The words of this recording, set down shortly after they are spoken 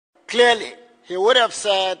clearly he would have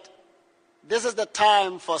said, this is the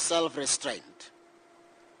time for self-restraint.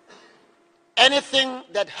 Anything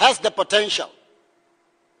that has the potential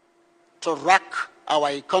to wreck our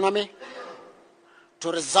economy,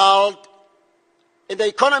 to result in the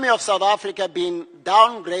economy of South Africa being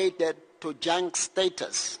downgraded to junk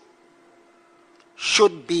status,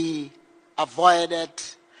 should be avoided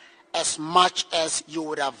as much as you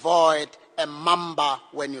would avoid a mamba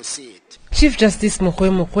when you see it. Chief Justice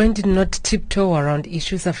Mogoeng Mogoeng did not tiptoe around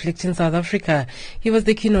issues afflicting South Africa. He was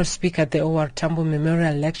the keynote speaker at the O R Tambo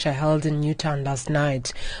Memorial lecture held in Newtown last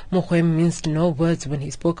night. Mogoeng minced no words when he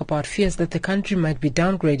spoke about fears that the country might be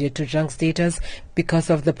downgraded to junk status because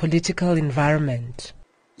of the political environment.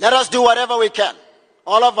 Let us do whatever we can,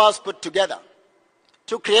 all of us put together,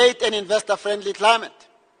 to create an investor-friendly climate.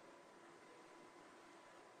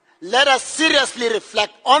 Let us seriously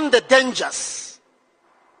reflect on the dangers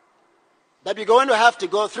that we're going to have to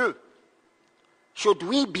go through should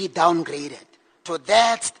we be downgraded to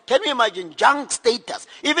that. Can you imagine junk status?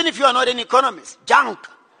 Even if you are not an economist, junk.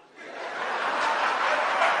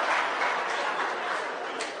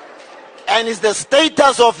 And is the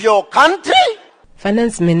status of your country?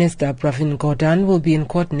 Finance Minister Pravin Gordhan will be in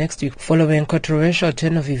court next week following a controversial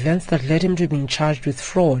turn of events that led him to being charged with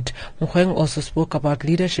fraud. Mogoeng also spoke about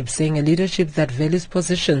leadership, saying a leadership that values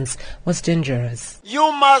positions was dangerous.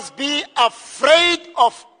 You must be afraid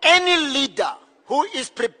of any leader who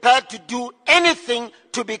is prepared to do anything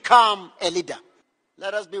to become a leader.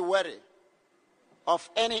 Let us be wary of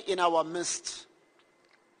any in our midst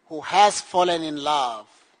who has fallen in love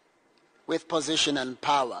with position and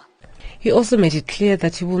power. He also made it clear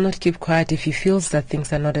that he will not keep quiet if he feels that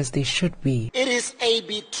things are not as they should be. It is a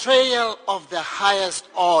betrayal of the highest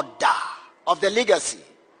order, of the legacy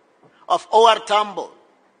of O R Tambo,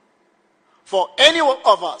 for any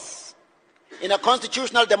of us in a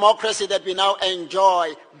constitutional democracy that we now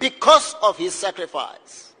enjoy because of his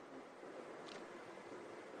sacrifice,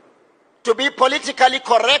 to be politically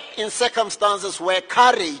correct in circumstances where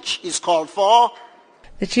courage is called for.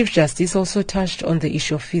 The Chief Justice also touched on the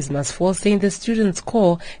issue of fees must fall, saying the students'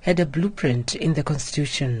 core had a blueprint in the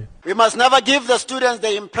Constitution. We must never give the students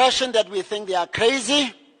the impression that we think they are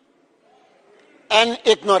crazy and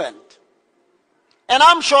ignorant. And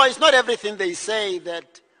I'm sure it's not everything they say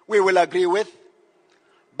that we will agree with,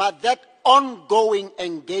 but that ongoing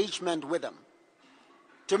engagement with them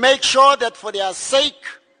to make sure that for their sake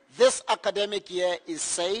this academic year is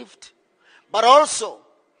saved, but also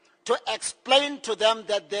to explain to them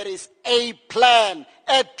that there is a plan,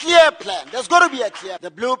 a clear plan. There's got to be a clear.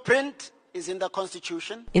 The blueprint is in the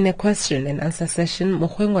Constitution. In a question and answer session,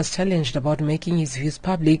 Mogoeng was challenged about making his views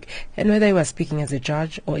public and whether he was speaking as a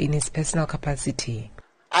judge or in his personal capacity.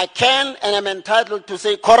 I can and am entitled to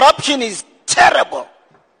say corruption is terrible.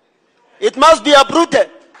 It must be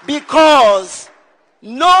uprooted because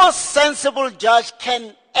no sensible judge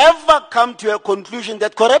can ever come to a conclusion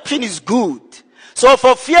that corruption is good. So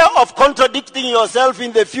for fear of contradicting yourself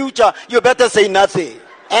in the future, you better say nothing.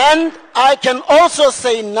 And I can also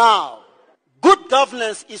say now, good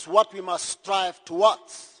governance is what we must strive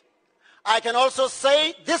towards. I can also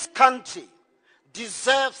say this country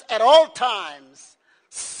deserves at all times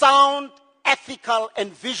sound, ethical,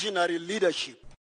 and visionary leadership.